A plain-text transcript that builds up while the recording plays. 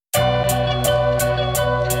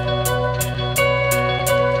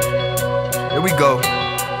go.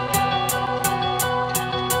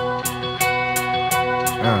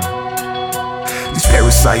 These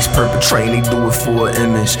parasites perpetrating, they do it for an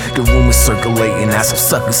image. The rumors circulating, as some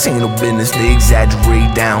suckers ain't no business. They exaggerate,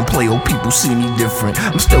 downplay, oh people see me different.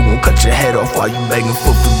 I'm still gonna cut your head off while you begging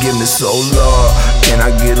for forgiveness. Oh Lord, can I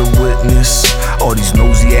get a witness? All these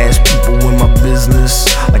nosy ass people in my business,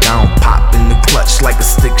 like I don't pop in the clutch like a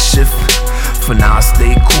stick shift. For now I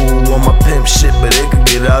stay cool on my pimp shit, but it could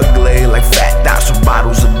get ugly, like fat dots with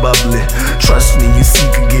bottles of bubbly. Trust me, your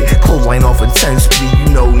seat could get clothesline off a 10-speed.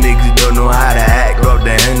 You know niggas don't know how to act off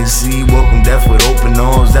the Hennessy. Welcome death with open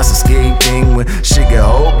arms, that's a scary thing when shit get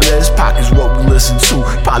hopeless. Pockets what we listen to,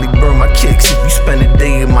 probably burn my kicks if you spend a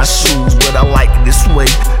day in my shoes. But I like it this way,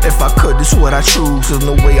 if I could, this what I choose. There's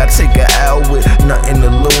no way I take a L with nothing to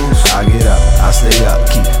lose. I get up, I stay up,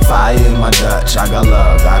 keep fire in my Dutch. I got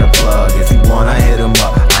love, got a plug, if you want I hit him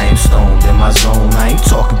up. I ain't stoned in my zone, I ain't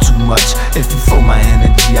talking too much. If you feel my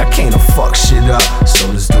energy, I can't fuck shit up. So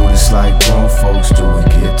let's do this like grown folks do and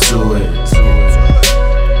get to it.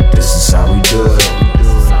 This is how we do it.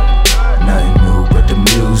 Nothing new but the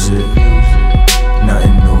music.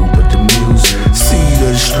 Nothing new but the music. See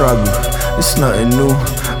the struggle, it's nothing new.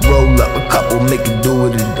 Roll up a couple, make it do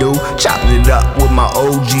what it do. Chopping it up with my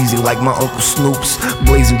OGs, like my Uncle Snoops.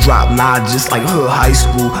 Blazing drop knowledge just like hood high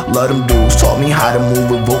school. Love them dudes, taught me how to move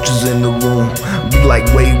with vultures in the room. Be like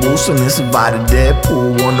Wade Wilson and survive the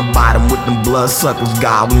Deadpool. On the bottom with them bloodsuckers,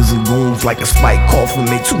 goblins and goons. Like a spike coffin,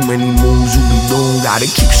 make too many moves, you be doomed. Gotta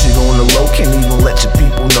keep shit on the low, can't even let your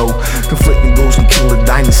people know. Conflicting ghosts can kill a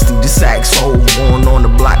dynasty, this axe hole. Going on the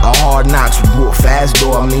block of hard knocks, we grew up fast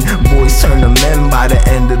though. I mean, boys turn to men by the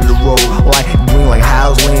end of the road. Like green like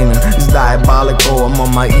Hal's Lane, it's diabolical. I'm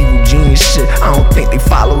on my evil genius shit, I don't think they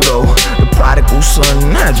follow though. The prodigal son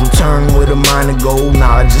has returned with a mind of gold.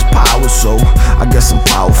 Knowledge is power, so I guess I'm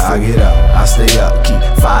powerful. I get up, I stay up, keep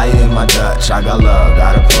fire in my Dutch. I got love,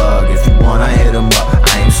 got a plug, if you want I hit him up.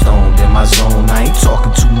 I ain't stoned in my zone, I ain't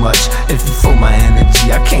talking too much. If you feel my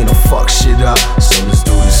energy, I can't afford